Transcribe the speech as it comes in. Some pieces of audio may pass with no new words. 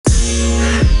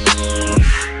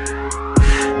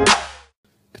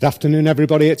Good afternoon,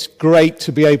 everybody. It's great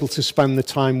to be able to spend the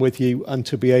time with you and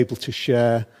to be able to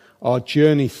share our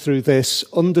journey through this,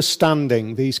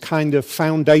 understanding these kind of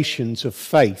foundations of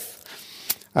faith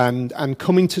and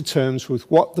coming to terms with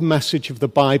what the message of the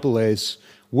Bible is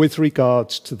with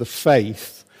regards to the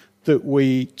faith that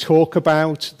we talk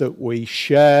about, that we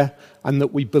share, and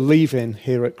that we believe in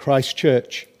here at Christ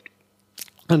Church.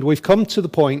 And we've come to the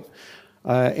point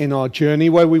in our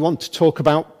journey where we want to talk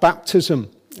about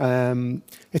baptism.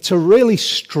 It's a really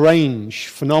strange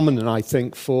phenomenon, I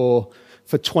think, for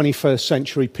 21st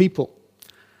century people.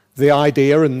 The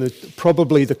idea, and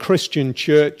probably the Christian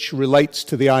church relates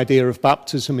to the idea of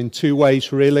baptism in two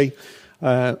ways, really.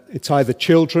 It's either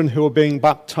children who are being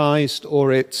baptized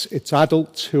or it's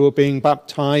adults who are being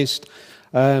baptized.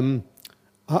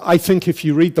 I think if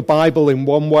you read the Bible in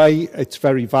one way, it's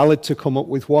very valid to come up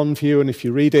with one view, and if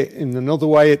you read it in another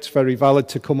way, it's very valid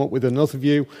to come up with another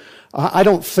view. I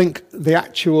don't think the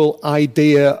actual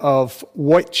idea of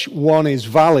which one is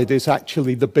valid is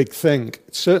actually the big thing.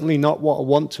 It's certainly not what I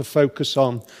want to focus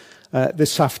on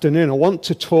this afternoon. I want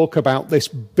to talk about this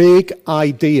big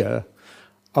idea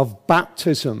of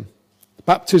baptism.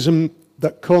 Baptism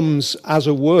that comes as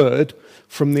a word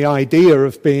from the idea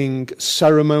of being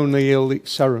ceremonially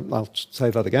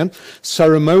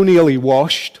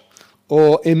washed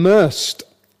or immersed.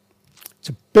 It's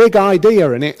a big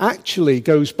idea, and it actually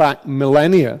goes back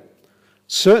millennia.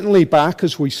 Certainly back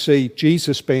as we see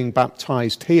Jesus being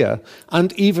baptized here,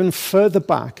 and even further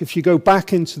back. If you go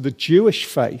back into the Jewish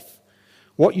faith,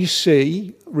 what you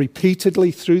see repeatedly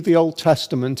through the Old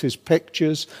Testament is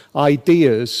pictures,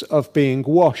 ideas of being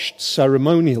washed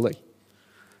ceremonially.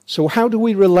 So how do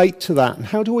we relate to that, and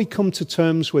how do we come to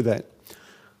terms with it?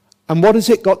 And what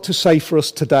has it got to say for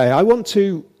us today? I want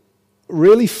to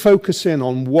really focus in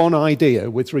on one idea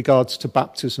with regards to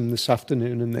baptism this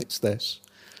afternoon, and it's this.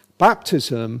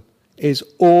 Baptism is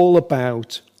all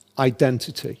about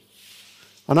identity.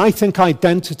 And I think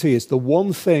identity is the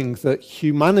one thing that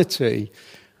humanity,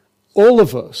 all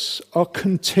of us, are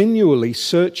continually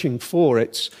searching for.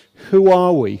 It's who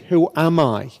are we? Who am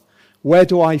I? Where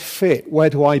do I fit? Where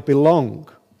do I belong?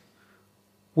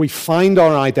 We find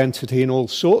our identity in all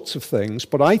sorts of things,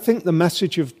 but I think the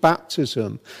message of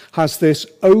baptism has this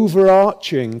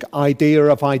overarching idea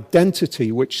of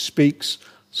identity which speaks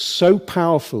so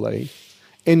powerfully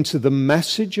into the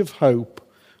message of hope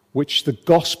which the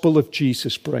gospel of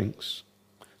Jesus brings.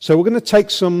 So we're going to take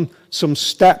some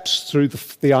steps through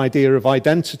the idea of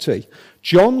identity.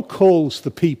 John calls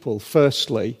the people,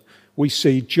 firstly, we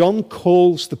see John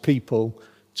calls the people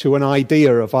to an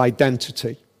idea of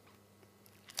identity.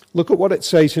 Look at what it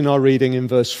says in our reading in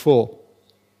verse 4.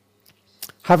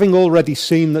 Having already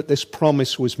seen that this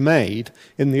promise was made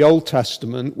in the Old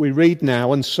Testament, we read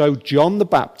now, and so John the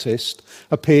Baptist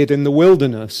appeared in the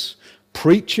wilderness,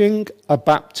 preaching a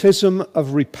baptism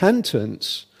of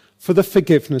repentance for the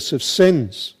forgiveness of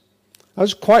sins. That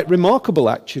was quite remarkable,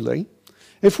 actually.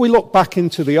 If we look back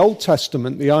into the Old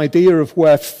Testament, the idea of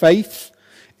where faith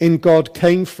in God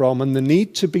came from and the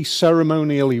need to be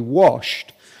ceremonially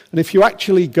washed. And if you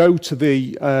actually go to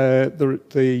the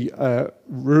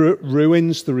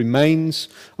ruins, the remains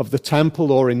of the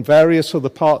temple, or in various other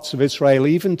parts of Israel,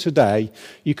 even today,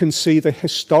 you can see the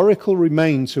historical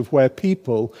remains of where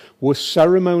people were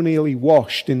ceremonially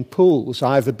washed in pools,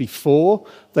 either before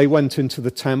they went into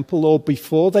the temple or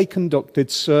before they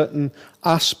conducted certain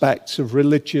aspects of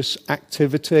religious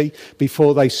activity,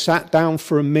 before they sat down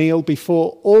for a meal,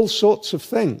 before all sorts of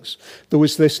things. There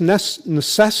was this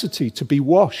necessity to be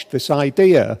washed, this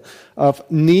idea of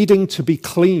needing to be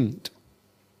cleaned.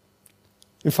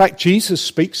 In fact, Jesus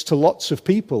speaks to lots of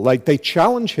people. They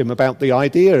challenge him about the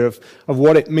idea of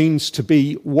what it means to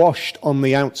be washed on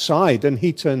the outside, and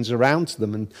he turns around to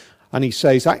them and he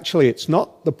says, actually, it's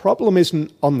not, the problem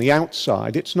isn't on the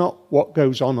outside. It's not what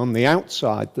goes on the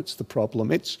outside that's the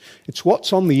problem. It's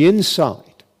what's on the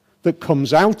inside that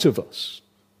comes out of us.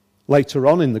 Later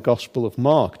on in the Gospel of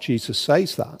Mark, Jesus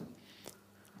says that.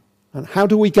 And how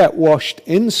do we get washed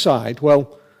inside?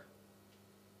 Well,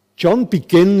 John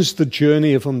begins the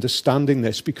journey of understanding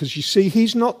this because, you see,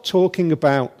 he's not talking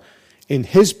about, in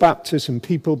his baptism,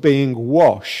 people being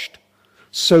washed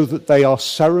so that they are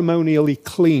ceremonially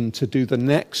clean to do the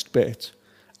next bit.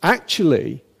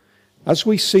 Actually, as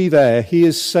we see there, he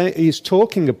is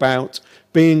talking about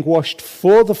being washed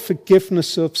for the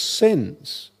forgiveness of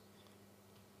sins.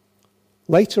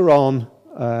 Later on,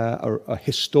 a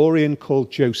historian called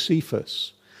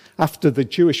Josephus, after the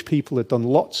Jewish people had done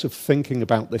lots of thinking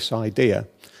about this idea,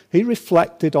 he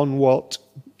reflected on what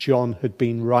John had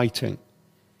been writing.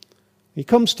 He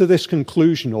comes to this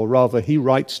conclusion, or rather he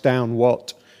writes down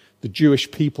what the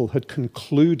Jewish people had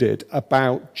concluded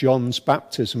about John's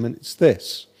baptism, and it's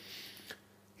this.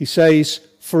 He says,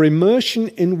 for immersion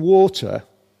in water,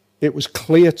 it was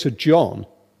clear to John,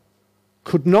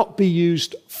 could not be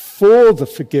used for the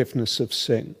forgiveness of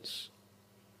sins.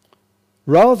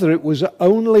 Rather, it was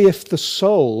only if the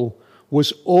soul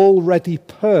was already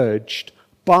purged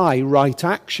by right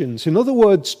actions. In other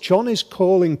words, John is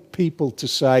calling people to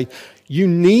say, you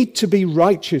need to be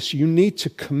righteous. You need to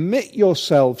commit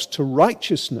yourselves to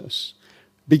righteousness.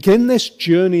 Begin this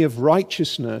journey of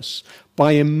righteousness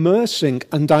by immersing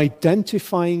and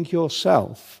identifying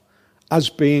yourself as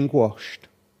being washed,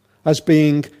 as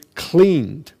being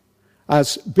cleaned,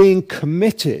 as being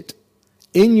committed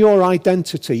in your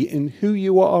identity, in who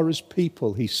you are as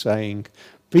people, he's saying.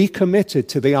 Be committed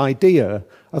to the idea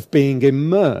of being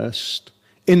immersed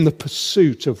in the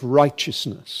pursuit of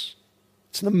righteousness.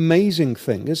 It's an amazing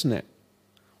thing, isn't it?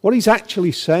 What he's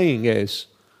actually saying is,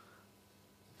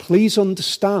 please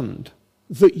understand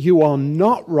that you are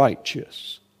not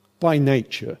righteous by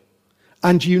nature,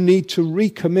 and you need to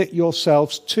recommit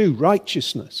yourselves to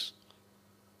righteousness.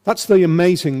 That's the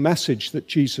amazing message that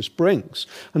Jesus brings,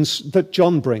 and that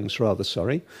John brings, rather,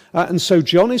 sorry. And so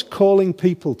John is calling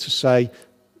people to say,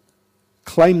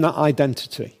 claim that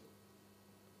identity.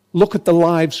 Look at the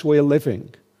lives we're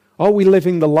living. Are we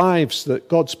living the lives that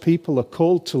God's people are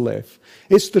called to live?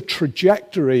 Is the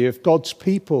trajectory of God's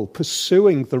people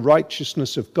pursuing the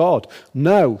righteousness of God?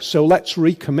 No, so let's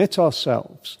recommit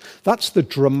ourselves. That's the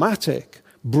dramatic,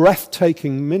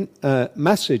 breathtaking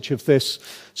message of this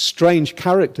strange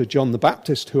character, John the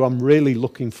Baptist, who I'm really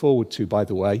looking forward to, by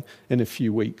the way, in a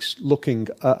few weeks, looking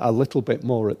a little bit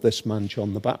more at this man,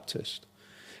 John the Baptist.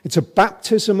 It's a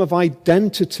baptism of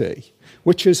identity,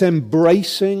 which is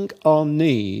embracing our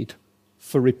need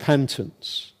for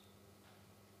repentance.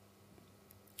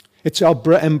 It's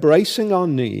embracing our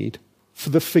need for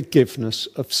the forgiveness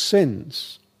of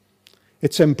sins.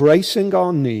 It's embracing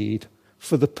our need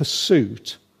for the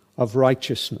pursuit of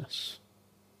righteousness.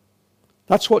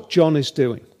 That's what John is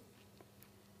doing.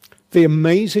 The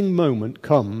amazing moment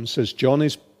comes as John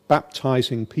is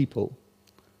baptizing people,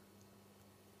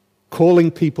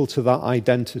 calling people to that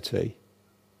identity.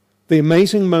 The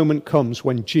amazing moment comes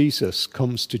when Jesus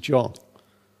comes to John.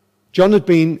 John had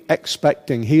been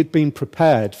expecting, he had been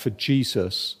prepared for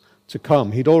Jesus to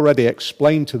come. He'd already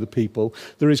explained to the people,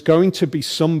 there is going to be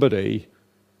somebody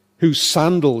whose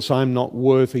sandals I'm not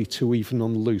worthy to even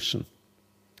unloosen.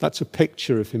 That's a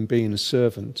picture of him being a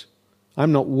servant.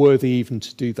 I'm not worthy even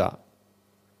to do that.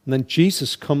 And then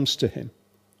Jesus comes to him.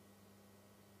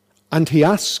 And he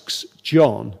asks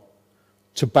John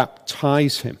to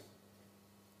baptize him.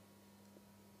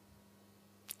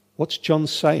 What's John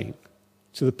saying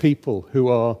to the people who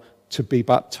are to be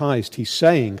baptized? He's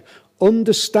saying,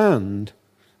 understand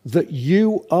that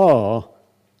you are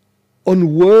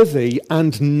unworthy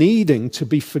and needing to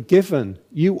be forgiven.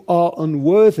 You are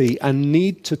unworthy and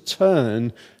need to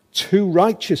turn to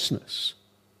righteousness.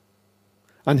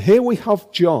 And here we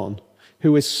have John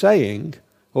who is saying,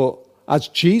 or as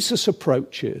Jesus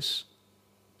approaches,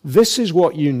 this is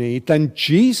what you need. Then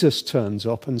Jesus turns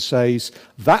up and says,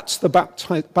 that's the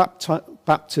baptism,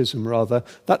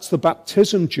 that's the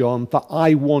baptism, John, that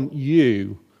I want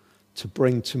you to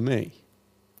bring to me.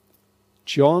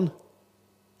 John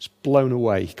is blown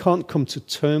away. He can't come to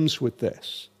terms with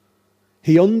this.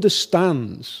 He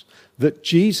understands that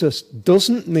Jesus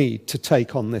doesn't need to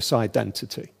take on this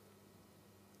identity.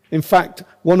 In fact,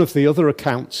 one of the other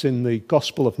accounts in the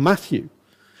Gospel of Matthew,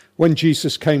 when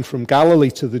Jesus came from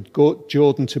Galilee to the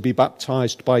Jordan to be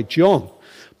baptized by John,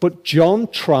 but John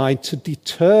tried to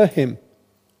deter him.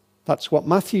 That's what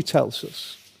Matthew tells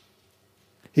us.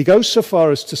 He goes so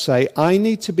far as to say, I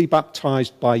need to be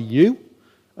baptized by you,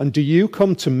 and do you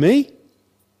come to me?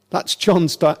 That's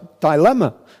John's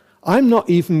dilemma. I'm not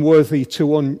even worthy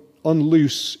to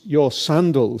unloose your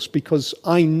sandals because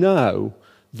I know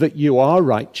that you are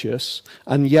righteous,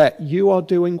 and yet you are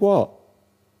doing what?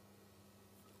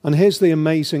 And here's the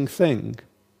amazing thing.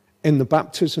 In the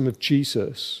baptism of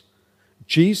Jesus,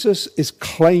 Jesus is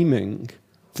claiming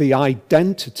the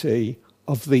identity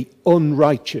of the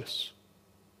unrighteous.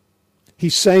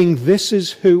 He's saying, this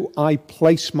is who I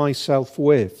place myself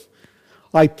with.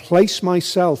 I place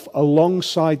myself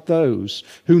alongside those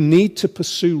who need to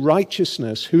pursue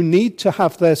righteousness, who need to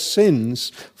have their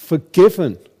sins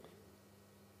forgiven.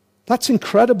 That's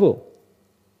incredible.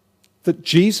 That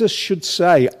Jesus should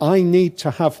say, I need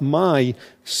to have my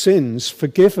sins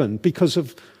forgiven. Because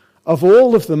of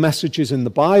all of the messages in the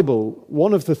Bible,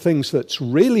 one of the things that's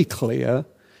really clear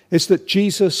is that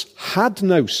Jesus had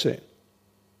no sin.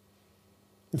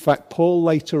 In fact, Paul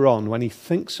later on, when he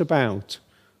thinks about,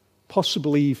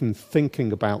 possibly even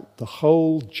thinking about the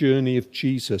whole journey of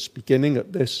Jesus, beginning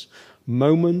at this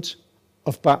moment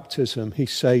of baptism, he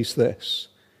says this.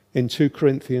 In 2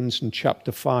 Corinthians in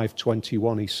chapter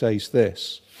 5:21, he says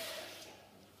this: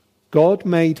 God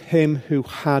made him who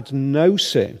had no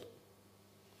sin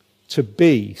to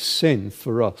be sin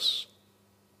for us.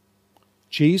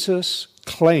 Jesus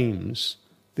claims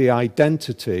the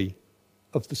identity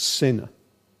of the sinner.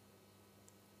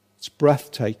 It's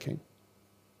breathtaking.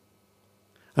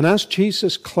 And as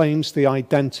Jesus claims the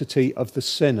identity of the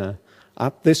sinner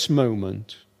at this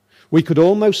moment, we could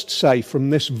almost say from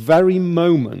this very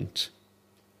moment,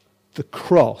 the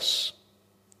cross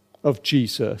of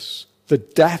Jesus, the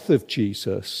death of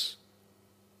Jesus,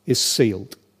 is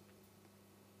sealed.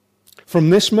 From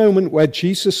this moment where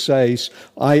Jesus says,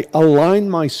 I align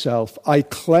myself, I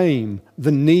claim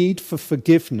the need for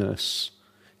forgiveness,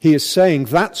 he is saying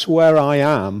that's where I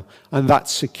am, and that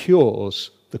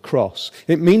secures the cross.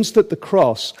 It means that the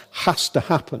cross has to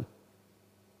happen.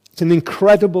 It's an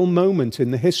incredible moment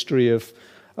in the history of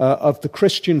the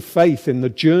Christian faith, in the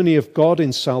journey of God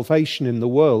in salvation in the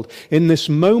world. In this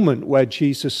moment where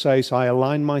Jesus says, I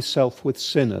align myself with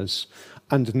sinners,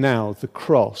 and now the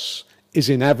cross is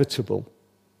inevitable.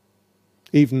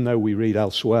 Even though we read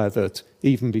elsewhere that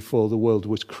even before the world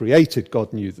was created,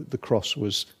 God knew that the cross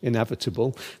was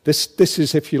inevitable. This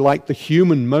is, if you like, the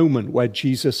human moment where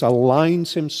Jesus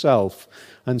aligns himself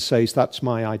and says, that's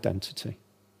my identity.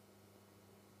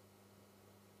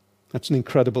 That's an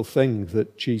incredible thing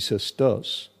that Jesus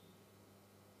does.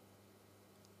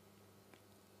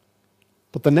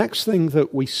 But the next thing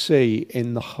that we see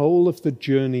in the whole of the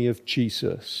journey of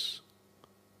Jesus,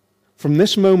 from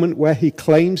this moment where he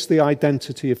claims the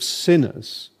identity of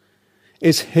sinners,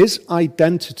 is his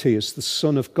identity as the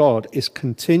Son of God is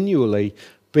continually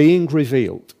being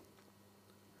revealed.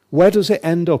 Where does it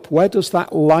end up? Where does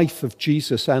that life of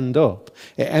Jesus end up?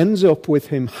 It ends up with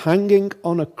him hanging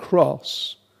on a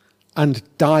cross and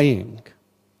dying.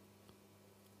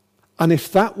 And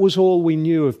if that was all we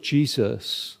knew of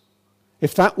Jesus,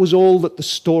 if that was all that the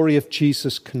story of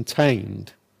Jesus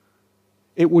contained,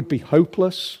 it would be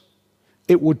hopeless,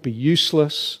 it would be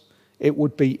useless, it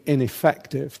would be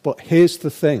ineffective. But here's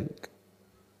the thing.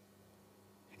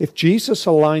 If Jesus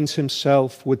aligns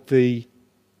himself with the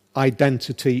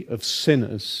identity of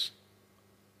sinners,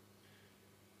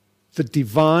 the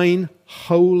divine,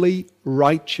 holy,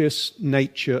 righteous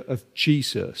nature of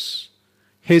Jesus,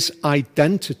 his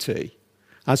identity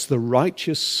as the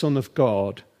righteous Son of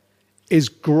God, is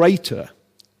greater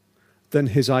than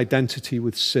his identity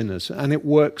with sinners. And it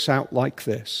works out like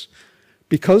this.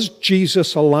 Because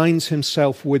Jesus aligns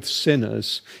himself with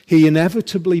sinners, he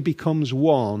inevitably becomes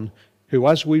one who,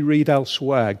 as we read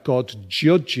elsewhere, God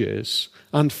judges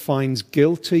and finds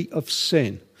guilty of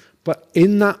sin. But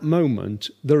in that moment,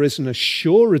 there is an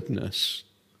assuredness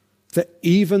that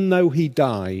even though he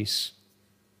dies,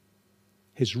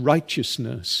 his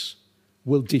righteousness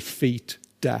will defeat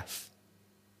death.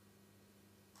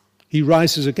 He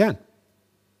rises again.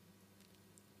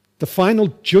 The final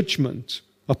judgment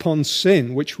upon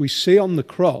sin, which we see on the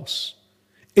cross,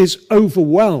 is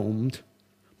overwhelmed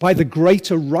by the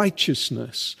greater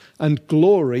righteousness and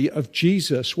glory of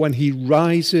Jesus when he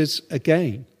rises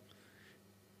again.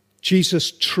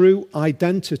 Jesus' true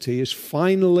identity is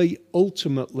finally,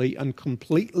 ultimately, and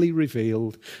completely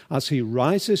revealed as he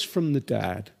rises from the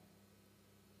dead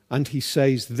and he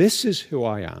says, this is who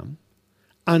I am,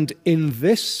 and in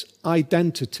this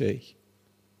identity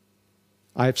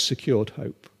I have secured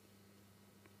hope.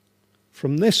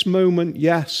 From this moment,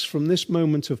 yes, from this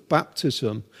moment of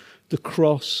baptism, the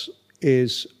cross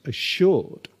is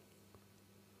assured.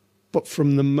 But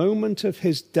from the moment of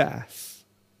his death,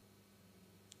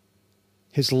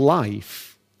 his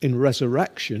life in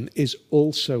resurrection is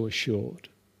also assured.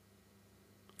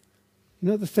 You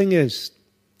know, the thing is,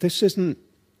 this isn't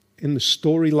in the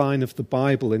storyline of the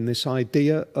Bible, in this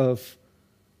idea of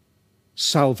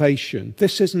salvation.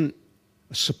 This isn't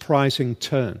a surprising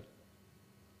turn.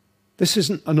 This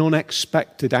isn't an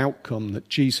unexpected outcome that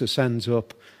Jesus ends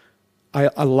up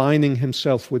aligning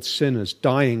himself with sinners,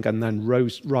 dying and then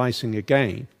rising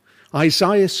again.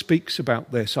 Isaiah speaks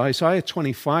about this. Isaiah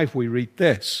 25, we read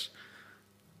this.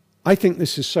 I think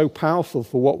this is so powerful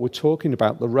for what we're talking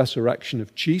about, the resurrection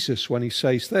of Jesus, when he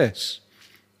says this.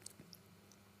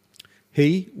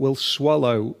 He will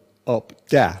swallow up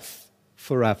death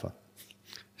forever.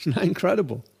 Isn't that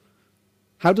incredible?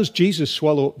 How does Jesus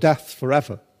swallow up death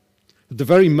forever? At the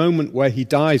very moment where he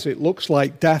dies, it looks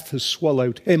like death has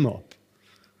swallowed him up.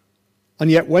 And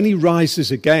yet when he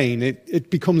rises again, it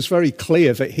becomes very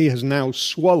clear that he has now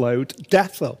swallowed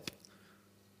death up.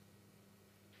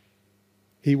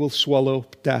 He will swallow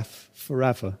up death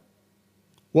forever.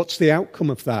 What's the outcome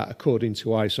of that, according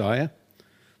to Isaiah?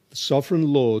 The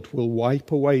sovereign Lord will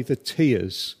wipe away the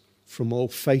tears from all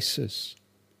faces.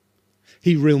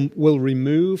 He will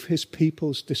remove his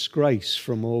people's disgrace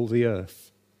from all the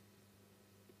earth.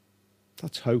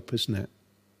 That's hope, isn't it?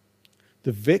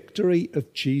 The victory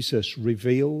of Jesus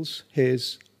reveals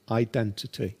his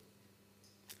identity.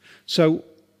 So,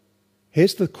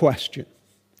 here's the question.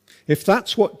 If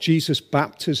that's what Jesus'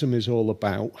 baptism is all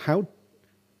about,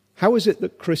 how is it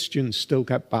that Christians still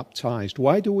get baptized?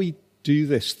 Why do we do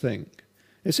this thing?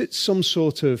 Is it some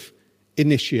sort of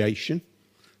initiation?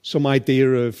 Some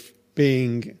idea of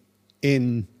being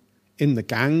in the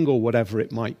gang or whatever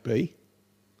it might be?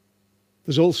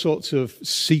 There's all sorts of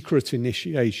secret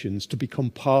initiations to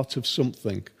become part of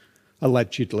something,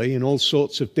 allegedly, in all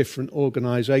sorts of different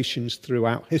organizations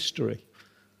throughout history.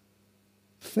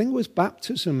 The thing with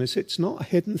baptism is it's not a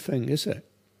hidden thing, is it?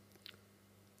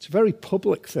 It's a very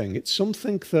public thing. It's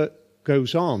something that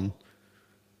goes on.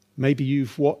 Maybe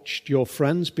you've watched your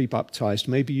friends be baptized.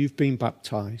 Maybe you've been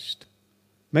baptized.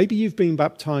 Maybe you've been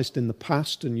baptized in the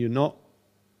past and you're not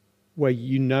where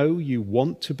you know you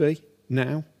want to be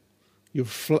now. You're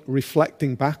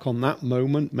reflecting back on that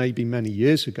moment, maybe many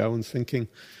years ago, and thinking,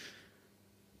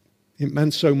 it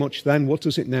meant so much then, what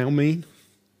does it now mean?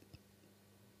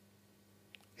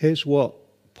 Here's what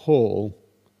Paul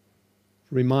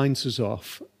reminds us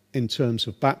of in terms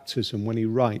of baptism when he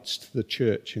writes to the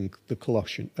church in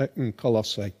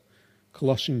Colossae,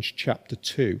 Colossians chapter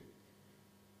 2.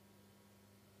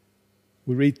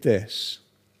 We read this: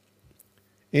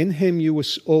 "In him you were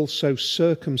also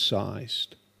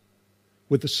circumcised,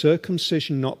 with the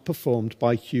circumcision not performed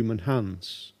by human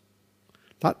hands."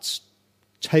 That's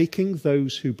taking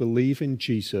those who believe in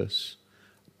Jesus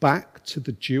back to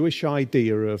the Jewish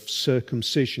idea of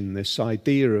circumcision, this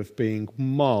idea of being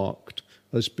marked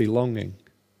as belonging.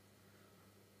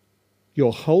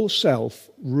 Your whole self,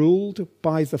 ruled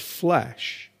by the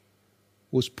flesh,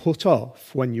 was put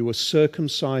off when you were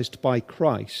circumcised by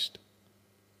Christ,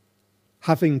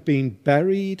 having been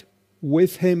buried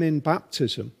with him in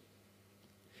baptism,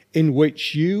 in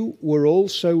which you were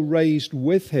also raised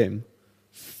with him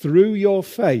through your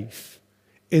faith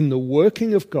in the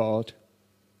working of God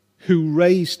who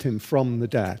raised him from the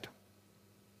dead.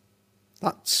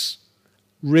 That's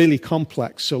really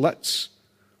complex. So let's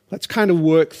kind of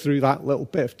work through that little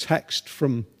bit of text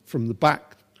from the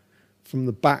back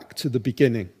to the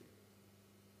beginning.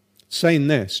 Saying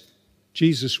this,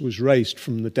 Jesus was raised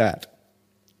from the dead.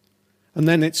 And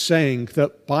then it's saying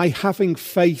that by having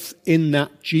faith in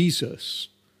that Jesus,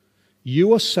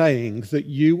 you are saying that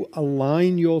you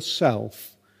align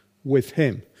yourself with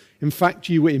him. In fact,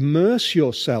 you immerse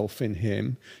yourself in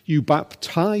him, you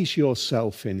baptize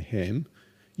yourself in him,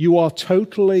 you are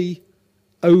totally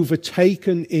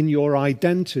overtaken in your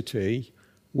identity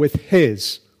with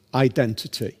his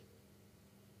identity.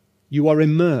 You are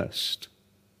immersed.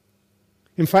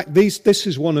 In fact, this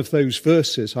is one of those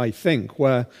verses, I think,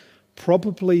 where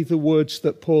probably the words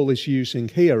that Paul is using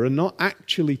here are not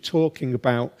actually talking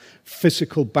about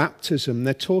physical baptism.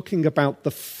 They're talking about the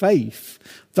faith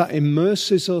that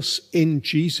immerses us in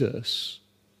Jesus,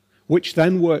 which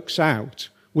then works out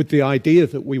with the idea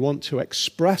that we want to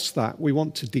express that, we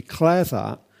want to declare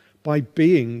that by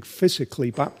being physically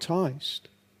baptized.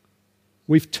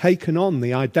 We've taken on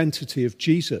the identity of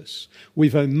Jesus.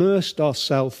 We've immersed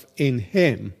ourselves in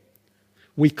him.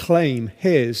 We claim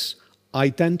his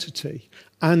identity.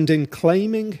 And in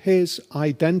claiming his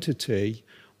identity,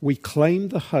 we claim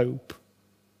the hope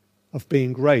of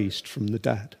being raised from the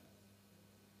dead.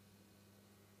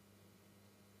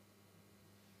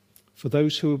 For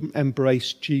those who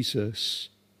embrace Jesus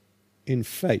in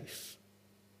faith,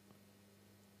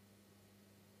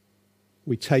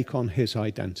 we take on his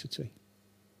identity.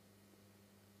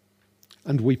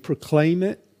 And we proclaim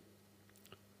it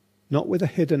not with a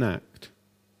hidden act,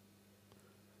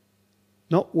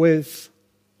 not with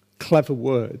clever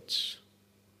words,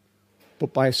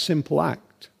 but by a simple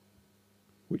act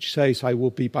which says, I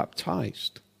will be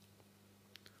baptized.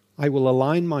 I will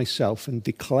align myself and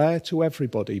declare to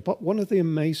everybody. But one of the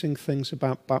amazing things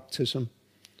about baptism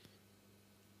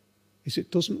is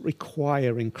it doesn't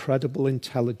require incredible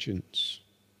intelligence.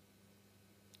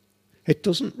 It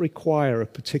doesn't require a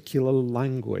particular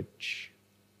language.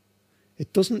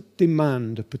 It doesn't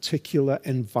demand a particular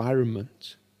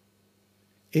environment.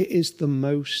 It is the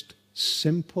most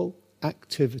simple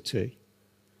activity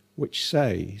which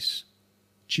says,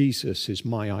 Jesus is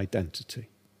my identity.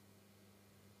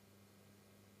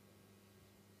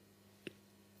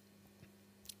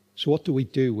 So what do we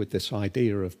do with this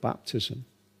idea of baptism?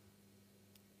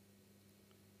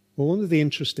 Well, one of the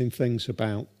interesting things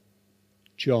about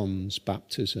John's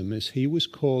baptism is he was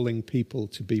calling people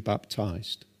to be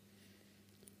baptized.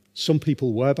 Some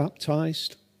people were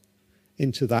baptized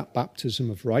into that baptism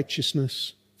of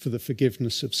righteousness for the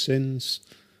forgiveness of sins.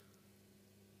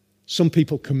 Some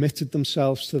people committed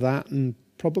themselves to that, and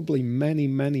probably many,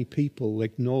 many people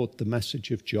ignored the message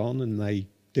of John, and they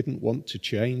didn't want to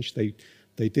change.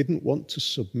 They didn't want to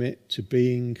submit to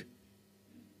being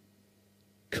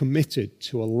committed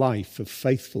to a life of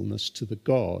faithfulness to the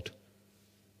God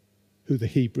who the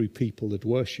Hebrew people had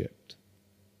worshipped.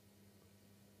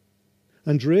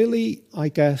 And really, I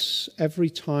guess, every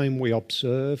time we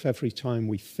observe, every time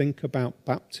we think about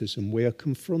baptism, we are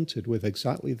confronted with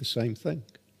exactly the same thing.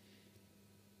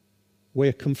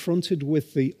 We're confronted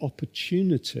with the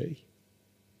opportunity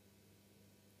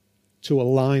to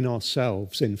align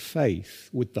ourselves in faith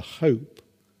with the hope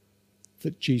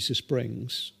that Jesus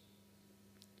brings.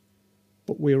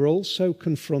 But we're also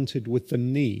confronted with the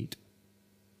need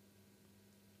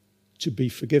to be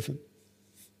forgiven.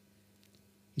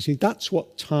 You see, that's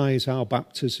what ties our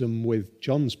baptism with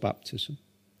John's baptism.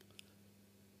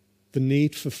 The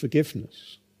need for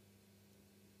forgiveness.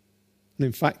 And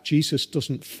in fact, Jesus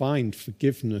doesn't find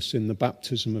forgiveness in the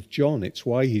baptism of John. It's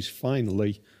why he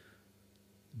finally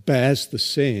bears the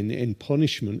sin in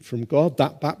punishment from God.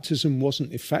 That baptism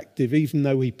wasn't effective, even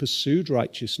though he pursued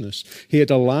righteousness. He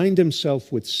had aligned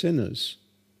himself with sinners.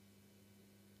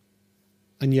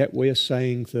 And yet we are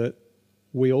saying that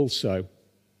we also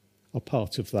are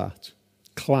part of that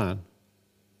clan,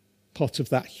 part of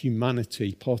that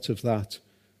humanity, part of that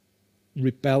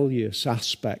rebellious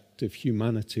aspect of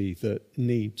humanity that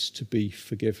needs to be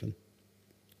forgiven.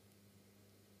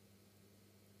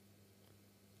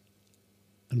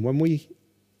 And when we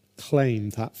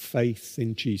claim that faith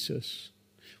in Jesus,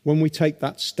 when we take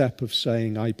that step of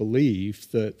saying, I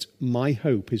believe that my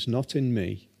hope is not in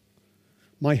me,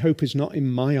 my hope is not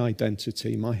in my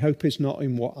identity, my hope is not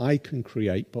in what I can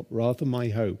create, but rather my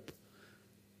hope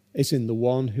is in the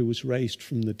one who was raised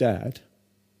from the dead,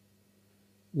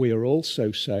 we are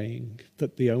also saying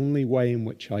that the only way in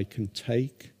which I can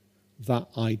take that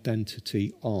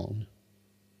identity on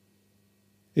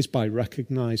is by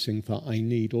recognizing that I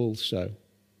need also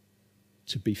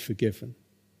to be forgiven.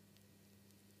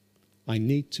 I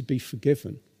need to be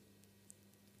forgiven.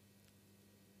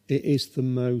 It is the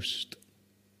most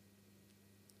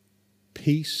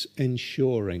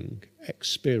peace-ensuring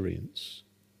experience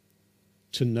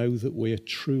to know that we are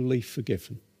truly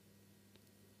forgiven,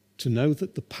 to know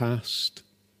that the past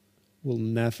will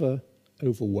never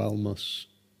overwhelm us,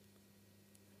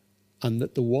 and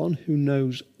that the one who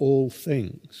knows all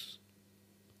things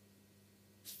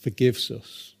forgives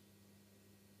us.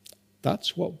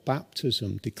 That's what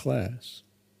baptism declares.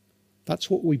 That's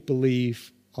what we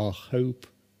believe our hope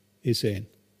is in.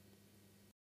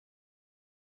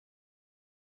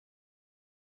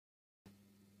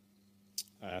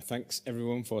 Thanks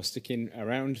everyone for sticking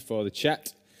around for the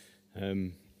chat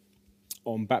on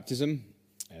baptism.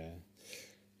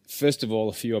 First of all,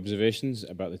 a few observations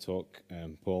about the talk,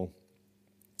 Paul.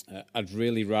 I'd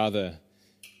really rather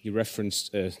you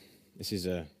referenced this is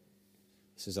a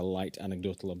light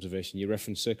anecdotal observation. You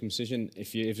referenced circumcision.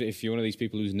 If you're one of these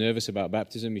people who's nervous about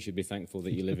baptism, you should be thankful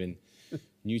that you live in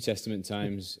New Testament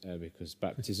times, because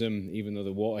baptism, even though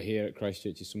the water here at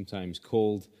Christchurch is sometimes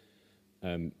cold,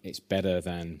 it's better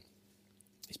than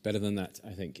that,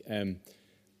 I think.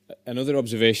 Another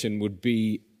observation would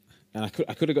be, and I could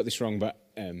have got this wrong, but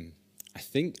I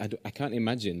can't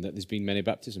imagine that there's been many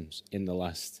baptisms in the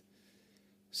last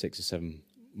 6 or 7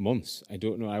 months. I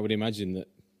don't know. I would imagine that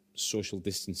social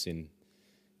distancing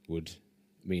would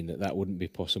mean that wouldn't be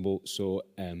possible. So,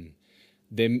 I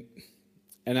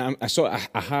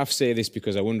half say this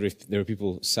because I wonder if there are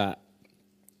people sat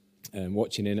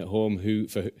watching in at home who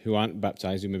aren't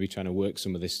baptized, who may be trying to work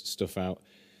some of this stuff out,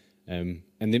 and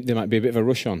there might be a bit of a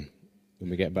rush on when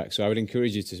we get back. So I would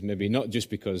encourage you to maybe not just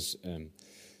because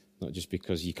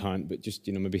you can't, but just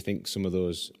maybe think some of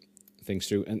those things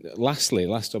through. And lastly,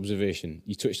 last observation,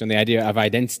 you touched on the idea of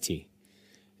identity,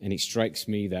 and it strikes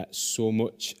me that so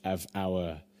much of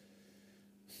the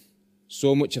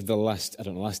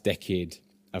last decade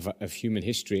of human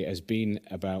history has been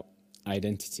about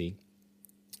identity.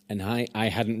 And I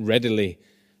hadn't readily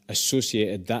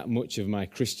associated that much of my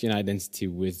Christian identity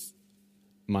with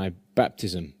my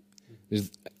baptism. I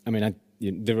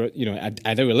do a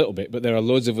little bit, but there are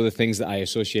loads of other things that I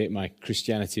associate my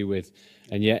Christianity with,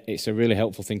 and yet it's a really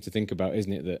helpful thing to think about,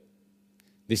 isn't it? That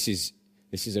this is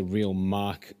a real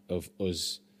mark of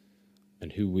us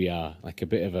and who we are, like a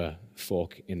bit of a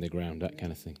fork in the ground, that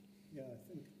kind of thing. Yeah,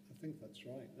 I think that's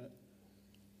right.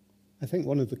 I think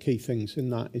one of the key things in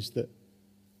that is that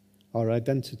our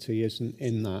identity isn't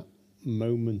in that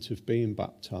moment of being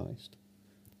baptized.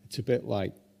 It's a bit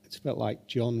like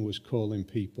John was calling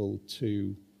people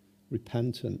to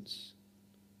repentance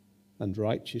and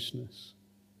righteousness,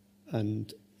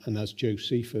 and as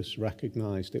Josephus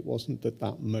recognized, it wasn't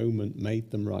that moment made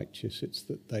them righteous, it's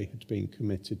that they had been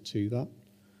committed to that.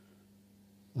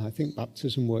 And I think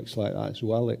baptism works like that as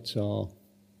well. It's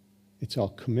our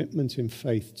commitment in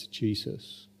faith to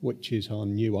Jesus, which is our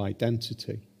new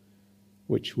identity,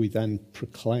 which we then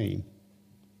proclaim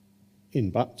in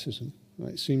baptism.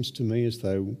 It seems to me as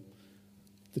though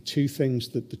the two things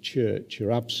that the church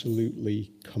are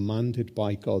absolutely commanded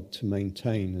by God to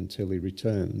maintain until he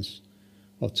returns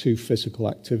are two physical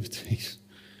activities.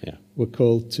 Yeah. We're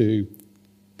called to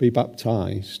be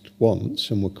baptized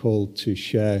once, and we're called to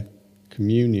share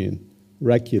communion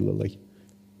regularly.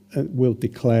 And we'll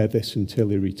declare this until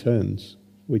he returns.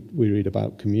 We read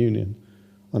about communion.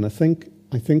 And I think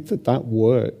that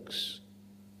works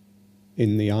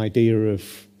in the idea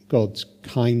of God's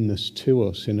kindness to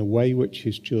us in a way which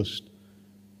is just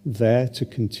there to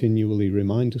continually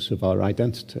remind us of our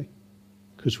identity.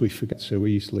 Because we forget so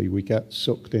easily, we get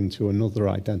sucked into another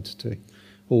identity,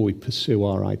 or we pursue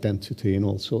our identity in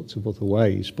all sorts of other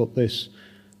ways. But this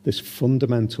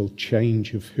fundamental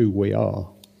change of who we are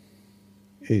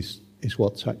is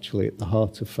what's actually at the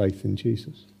heart of faith in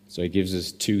Jesus. So he gives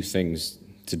us two things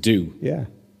to do. Yeah,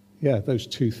 those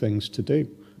two things to do.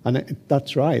 And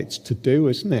that's right, it's to do,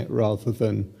 isn't it, rather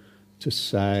than to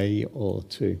say or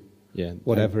to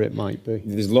whatever it might be.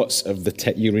 There's lots of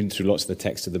you read through lots of the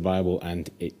text of the Bible, and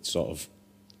it sort of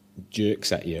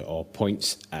jerks at you or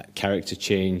points at character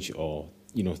change or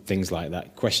things like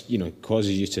that. Causes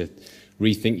you to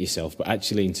rethink yourself. But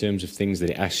actually, in terms of things that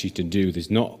it asks you to do,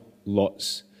 there's not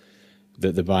lots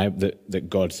that the Bible that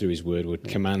God through His Word would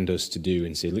command us to do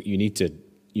and say, look, you need to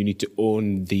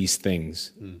own these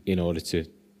things in order to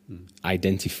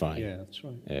identify that's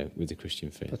right. with the Christian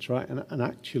faith. That's right, and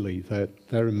actually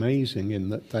they're amazing in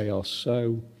that they're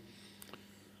so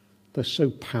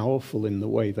powerful in the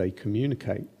way they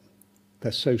communicate.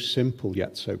 They're so simple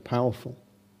yet so powerful.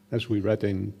 As we read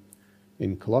in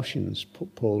Colossians,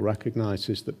 Paul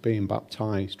recognizes that being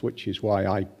baptized, which is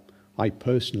why I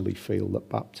personally feel that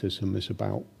baptism is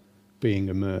about being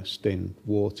immersed in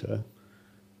water,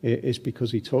 is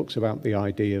because he talks about the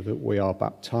idea that we are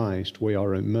baptized, we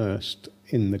are immersed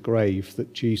in the grave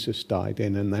that Jesus died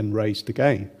in and then raised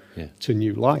again to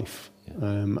new life. Yeah.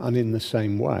 And in the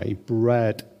same way,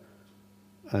 bread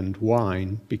and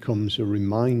wine becomes a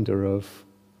reminder of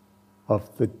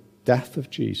the death of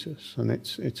Jesus. And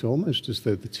it's almost as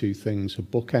though the two things are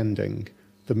bookending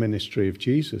the ministry of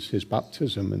Jesus, his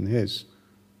baptism and his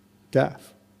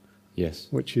death. Yes.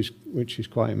 Which is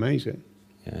quite amazing.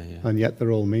 Yeah. And yet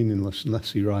they're all meaningless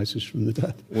unless he rises from the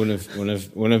dead. One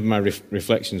of my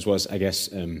reflections was, I guess,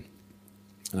 and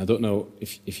I don't know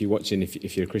if you're watching,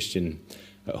 if you're a Christian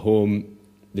at home,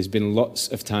 there's been lots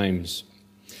of times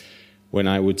when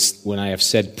I have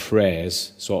said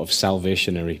prayers, sort of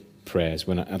salvationary prayers,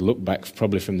 when I look back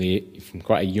probably from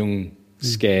quite a young,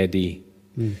 scaredy,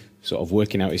 sort of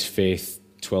working out his faith,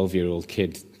 12-year-old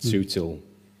kid through till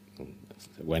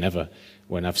whenever.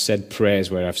 When I've said prayers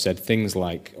where I've said things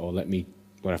like,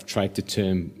 where I've tried to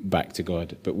turn back to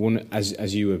God. But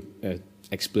as you were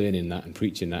explaining that and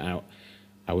preaching that out,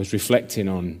 I was reflecting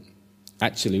on,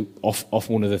 actually, off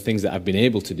one of the things that I've been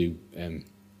able to do,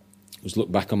 was look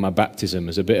back on my baptism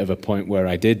as a bit of a point where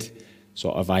I did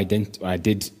sort of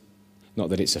not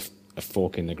that it's a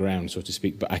fork in the ground, so to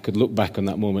speak, but I could look back on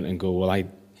that moment and go, well, I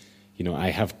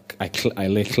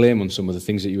lay claim on some of the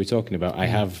things that you were talking about. I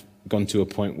have gone to a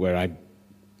point where I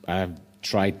have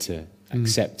tried to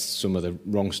accept some of the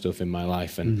wrong stuff in my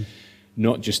life and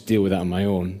not just deal with that on my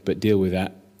own, but deal with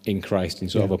that in Christ in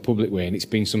sort of a public way. And it's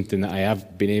been something that I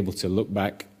have been able to look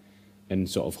back and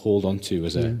sort of hold on to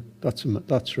as a...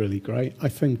 That's really great. I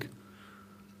think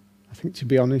to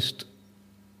be honest,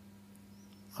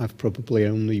 I've probably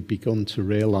only begun to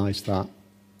realise that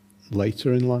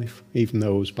later in life, even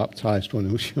though I was baptised when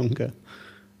I was younger.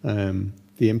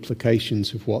 The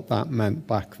implications of what that meant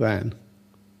back then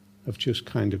have just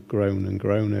kind of grown and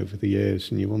grown over the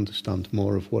years, and you understand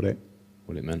more of what it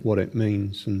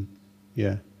means. And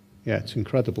it's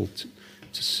incredible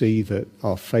to see that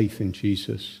our faith in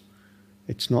Jesus,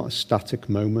 it's not a static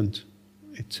moment,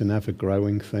 it's an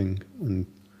ever-growing thing.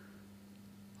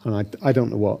 And I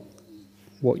don't know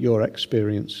what your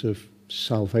experience of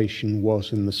salvation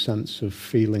was in the sense of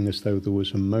feeling as though there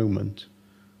was a moment,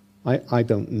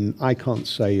 I can't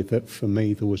say that for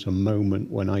me there was a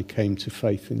moment when I came to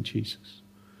faith in Jesus.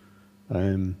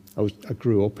 I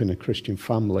grew up in a Christian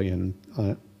family, and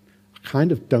I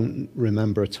kind of don't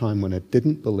remember a time when I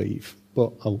didn't believe,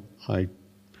 but I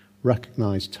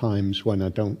recognize times when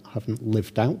I haven't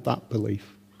lived out that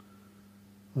belief.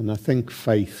 And I think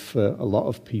faith for a lot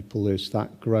of people is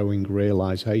that growing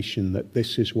realization that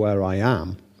this is where I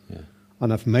am,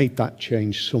 and I've made that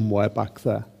change somewhere back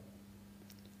there.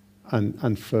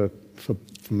 And for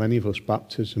many of us,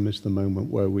 baptism is the moment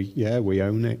where we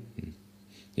own it.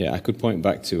 Yeah, I could point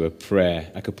back to a prayer.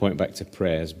 I could point back to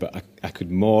prayers, but I could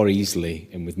more easily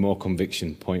and with more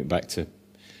conviction point back to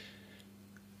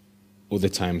other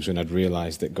times when I'd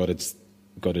realised that God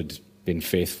had been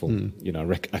faithful. You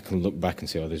know, I can look back and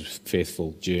say, "Oh, there's a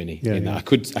faithful journey." I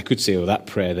could say, "Oh, that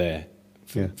prayer there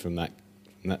from that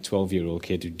 12-year-old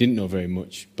kid who didn't know very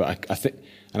much." But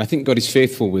I think God is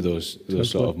faithful with those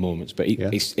sort of moments. But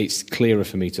it's clearer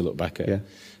for me to look back at a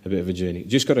bit of a journey.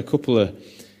 Just got a couple of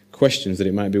questions that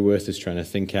it might be worth us trying to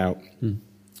think out.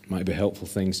 Might be helpful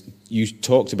things. You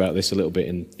talked about this a little bit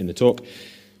in the talk.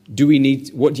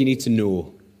 What do you need to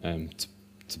know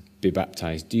to be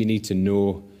baptized? Do you need to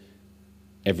know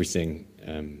everything?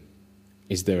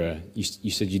 Is there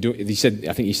you said you don't.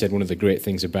 I think you said one of the great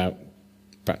things about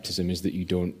baptism is that you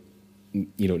don't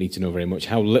need to know very much.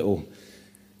 How little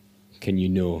can you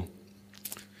know?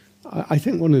 I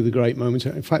think one of the great moments,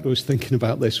 in fact, I was thinking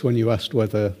about this when you asked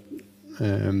whether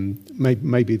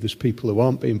maybe there's people who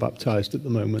aren't being baptized at the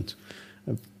moment,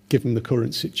 given the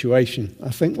current situation. I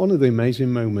think one of the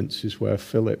amazing moments is where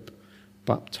Philip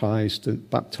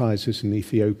baptizes an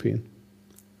Ethiopian.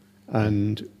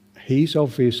 And he's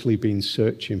obviously been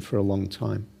searching for a long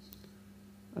time,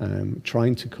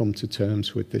 trying to come to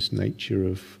terms with this nature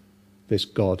of this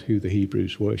God who the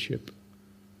Hebrews worship.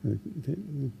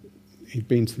 He'd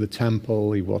been to the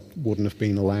temple. He wouldn't have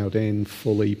been allowed in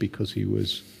fully because he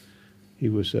wasn't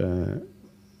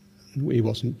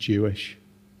Jewish.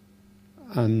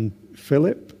 And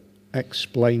Philip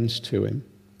explains to him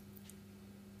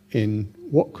in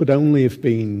what could only have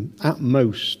been at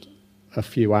most a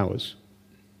few hours.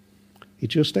 He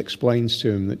just explains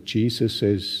to him that Jesus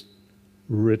is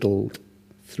riddled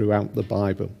throughout the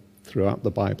Bible.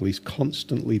 He's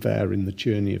constantly there in the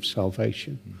journey of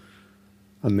salvation.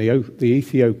 And the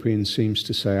Ethiopian seems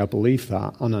to say, I believe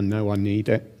that, and I know I need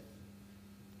it.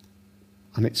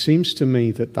 And it seems to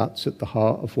me that that's at the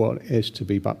heart of what it is to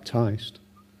be baptized.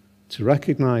 To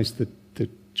recognize the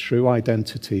true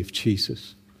identity of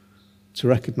Jesus. To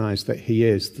recognize that he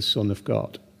is the Son of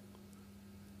God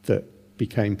that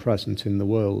became present in the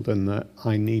world, and that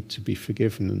I need to be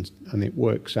forgiven, and it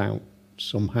works out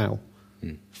somehow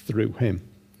through him.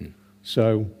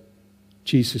 So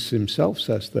Jesus himself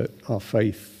says that our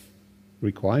faith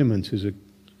requirement is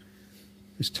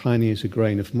as tiny as a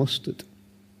grain of mustard.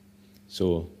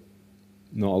 So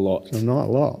not a lot. So not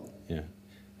a lot. Yeah.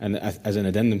 And as an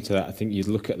addendum to that, I think you'd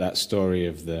look at that story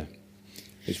of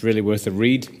it's really worth a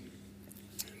read.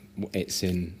 It's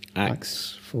in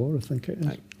Acts 4, I think it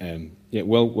is.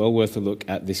 Well worth a look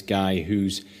at this guy who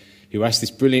asked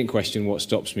this brilliant question, what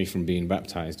stops me from being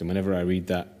baptized? And whenever I read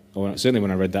that, or certainly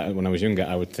when I read that when I was younger,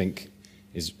 I would think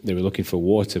they were looking for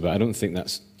water, but I don't think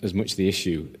that's as much the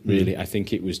issue, really. I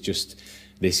think it was just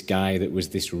this guy that was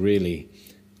this really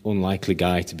unlikely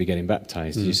guy to be getting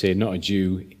baptized. As you say, not a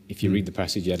Jew. If you read the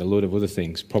passage, he had a load of other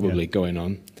things probably going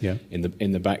on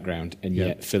in the background, and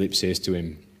yet Philip says to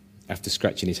him, after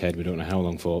scratching his head, we don't know how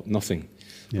long for, nothing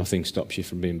stops you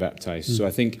from being baptized. So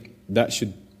I think that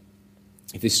should,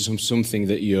 if this is something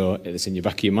that's in your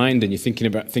back of your mind and you're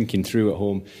thinking through at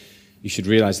home, you should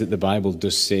realize that the Bible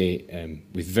does say,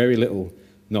 with very little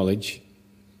knowledge,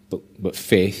 but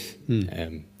faith,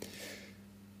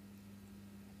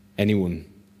 anyone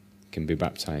can be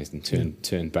baptized and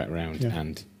turn back round.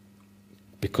 And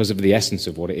because of the essence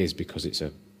of what it is, because it's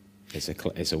a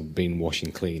being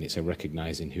washing clean, it's a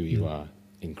recognizing who you are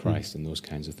in Christ and those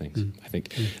kinds of things, I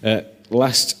think.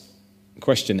 Last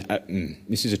question.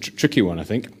 This is a tricky one, I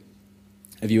think.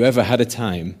 Have you ever had a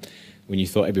time when you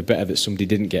thought it'd be better that somebody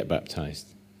didn't get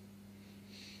baptized?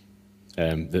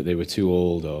 That they were too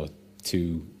old or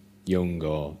too young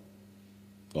or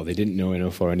they didn't know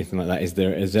enough or anything like that? Has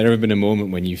there ever been a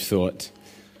moment when you thought...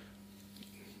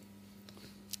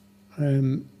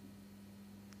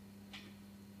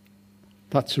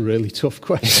 That's a really tough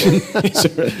question.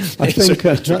 I think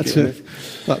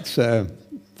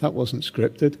that wasn't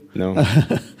scripted. No.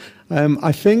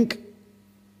 I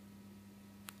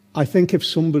think if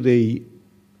somebody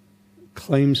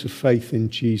claims a faith in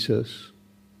Jesus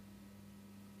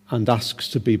and asks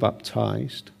to be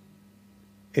baptized,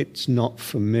 it's not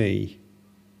for me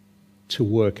to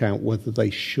work out whether they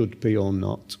should be or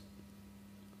not.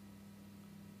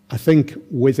 I think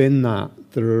within that,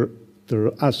 there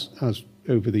are as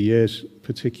over the years,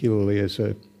 particularly as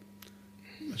a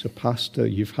pastor,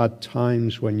 you've had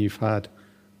times when you've had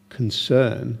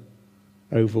concern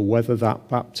over whether that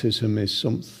baptism is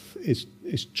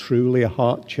truly a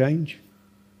heart change.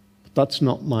 But that's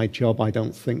not my job, I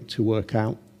don't think, to work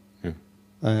out. Yeah.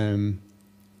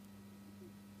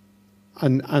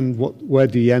 And where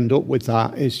do you end up with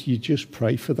that is you just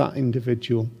pray for that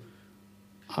individual.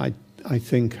 I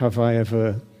think,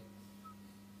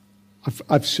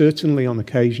 I've certainly on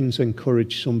occasions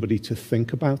encouraged somebody to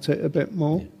think about it a bit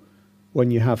more. When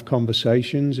you have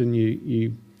conversations and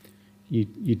you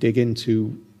dig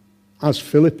into, as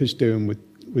Philip is doing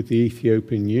with the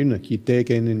Ethiopian eunuch, you dig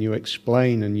in and you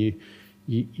explain, and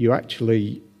you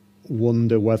actually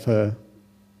wonder whether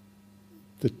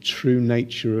the true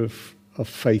nature of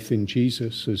faith in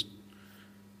Jesus has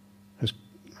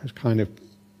kind of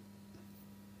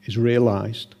is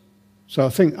realized. So I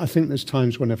think there's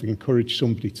times when I've encouraged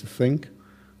somebody to think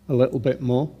a little bit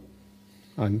more.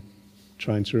 I'm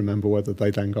trying to remember whether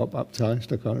they then got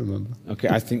baptized. I can't remember. Okay,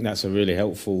 I think that's a really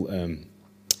helpful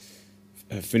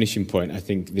finishing point. I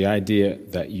think the idea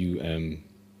that you,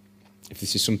 if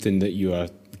this is something that you are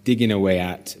digging away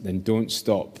at, then don't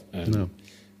stop. No.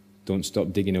 Don't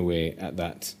stop digging away at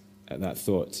that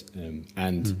thought.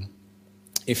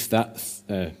 If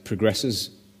that progresses,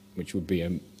 which would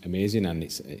be amazing, and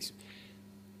it's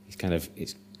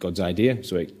God's idea,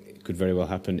 so it could very well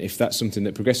happen. If that's something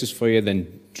that progresses for you,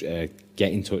 then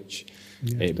get in touch.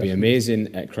 Yeah, It'd definitely. be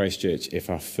amazing at Christchurch if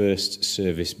our first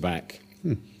service back,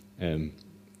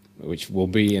 which will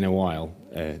be in a while,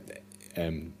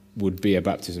 would be a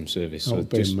baptism service. That So would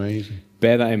be just amazing.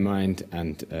 bear that in mind,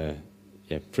 and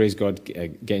praise God.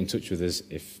 Get in touch with us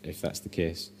if that's the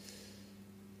case.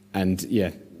 And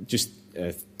just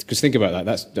because think about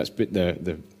that. That's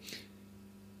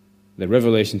the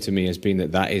revelation to me has been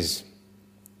that is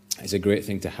a great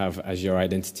thing to have as your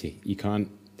identity. You can't.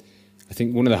 I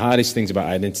think one of the hardest things about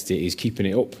identity is keeping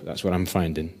it up. That's what I'm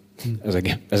finding. As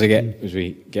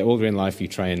we get older in life, you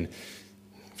try and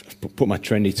put my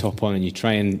trendy top on, and you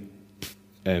try and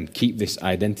keep this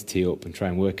identity up and try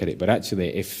and work at it. But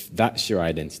actually, if that's your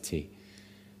identity,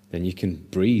 then you can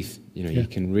breathe. You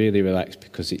can really relax,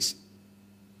 because it's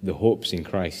the hope's in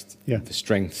Christ, the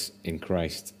strength's in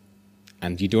Christ,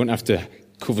 and you don't have to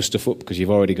cover stuff up because you've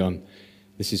already gone,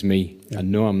 this is me. I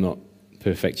know I'm not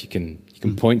perfect. You can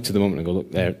point to the moment and go,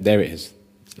 look, there it is.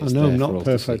 I know I'm not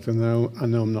perfect, and I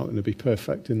know I'm not going to be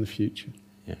perfect in the future.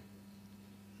 Yeah.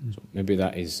 So maybe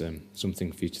that is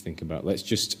something for you to think about. Let's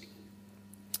just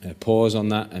pause on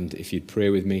that, and if you'd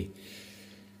pray with me,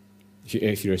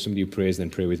 if you're somebody who prays, then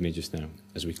pray with me just now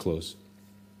as we close.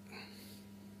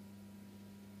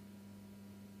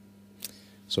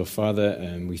 So,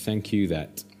 Father, we thank you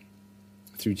that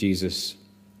through Jesus'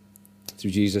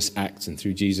 acts and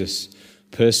through Jesus'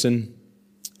 person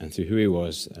and through who he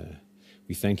was,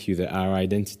 we thank you that our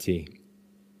identity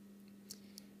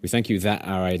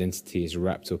is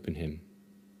wrapped up in him.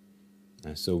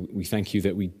 So we thank you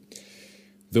that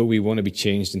though we want to be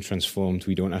changed and transformed,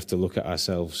 we don't have to look at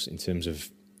ourselves in terms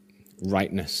of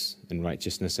rightness and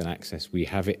righteousness and access. We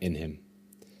have it in him.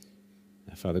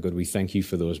 Father God, we thank you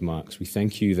for those marks. We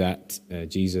thank you that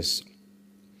Jesus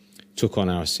took on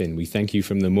our sin. We thank you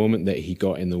from the moment that he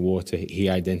got in the water, he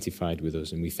identified with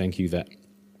us. And we thank you that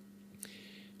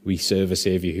we serve a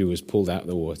Savior who was pulled out of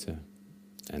the water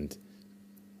and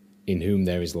in whom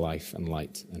there is life and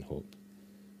light and hope.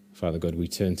 Father God, we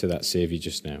turn to that Savior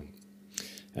just now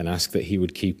and ask that he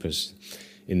would keep us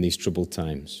in these troubled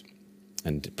times,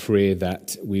 and pray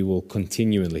that we will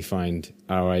continually find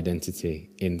our identity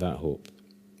in that hope.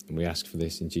 And we ask for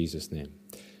this in Jesus' name.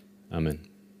 Amen.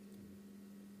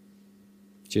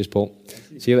 Cheers, Paul.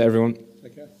 See you later, everyone.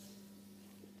 Take care.